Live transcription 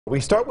We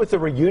start with the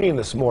reunion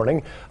this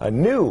morning. A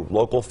new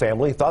local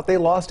family thought they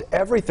lost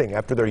everything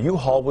after their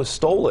U-Haul was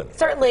stolen.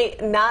 Certainly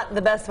not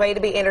the best way to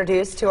be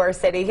introduced to our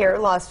city here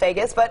in Las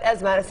Vegas, but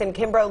as Madison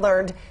Kimbrough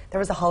learned, there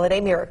was a holiday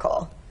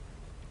miracle.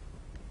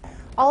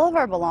 All of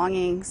our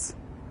belongings.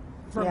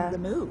 From the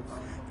move?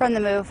 From the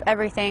move,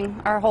 everything,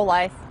 our whole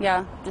life,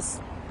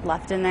 just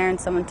left in there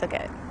and someone took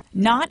it.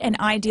 Not an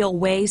ideal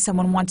way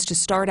someone wants to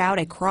start out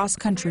a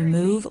cross-country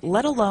move,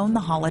 let alone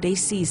the holiday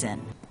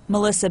season.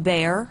 Melissa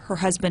Baer, her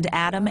husband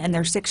Adam, and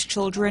their 6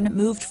 children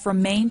moved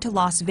from Maine to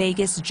Las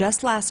Vegas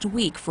just last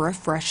week for a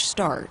fresh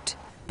start.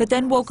 But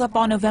then woke up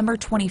on November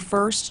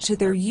 21st to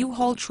their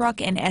U-Haul truck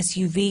and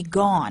SUV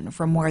gone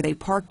from where they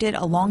parked it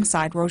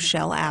alongside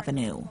Rochelle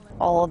Avenue.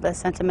 All of the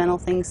sentimental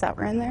things that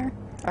were in there.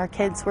 Our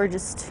kids were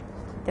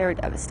they were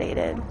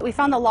devastated. We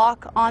found the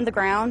lock on the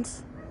ground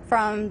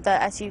from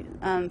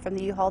the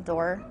U-Haul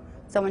door.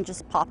 Someone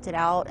just popped it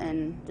out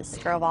and just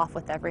drove off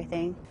with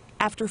everything.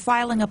 After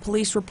filing a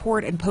police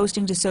report and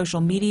posting to social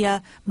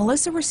media,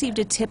 Melissa received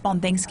a tip on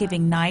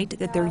Thanksgiving night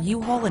that their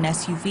U-Haul and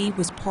SUV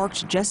was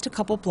parked just a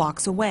couple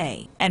blocks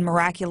away. And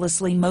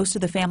miraculously, most of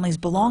the family's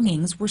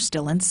belongings were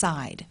still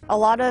inside. A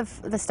lot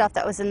of the stuff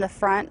that was in the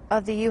front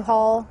of the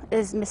U-Haul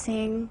is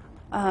missing.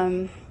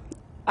 I'm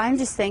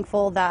just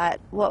thankful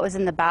that what was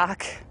in the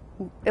back,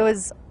 it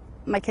was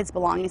my kids'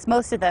 belongings,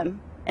 most of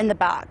them in the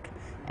back.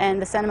 And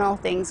the sentimental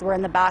things were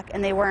in the back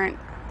and they weren't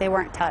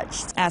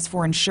touched. As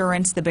for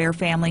insurance, the Baer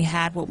family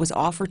had what was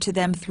offered to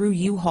them through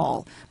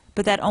U-Haul,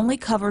 but that only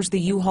covers the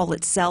U-Haul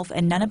itself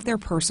and none of their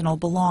personal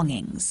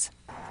belongings.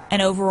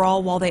 And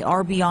overall, while they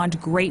are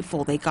beyond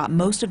grateful they got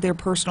most of their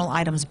personal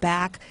items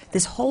back,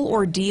 this whole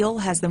ordeal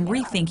has them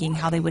rethinking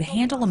how they would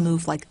handle a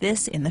move like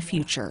this in the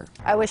future.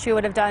 I wish we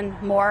would have done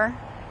more.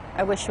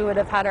 I wish we would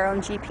have had our own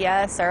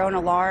GPS, our own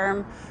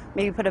alarm,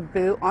 maybe put a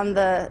boot on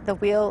the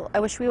wheel. I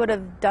wish we would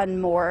have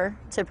done more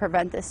to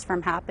prevent this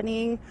from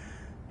happening,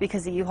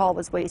 because the U-Haul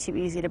was way too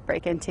easy to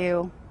break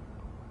into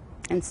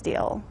and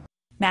steal.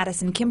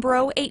 Madison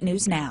Kimbrough, 8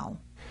 News Now.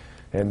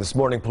 And this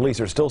morning, police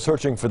are still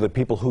searching for the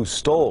people who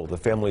stole the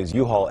family's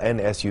U-Haul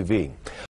and SUV.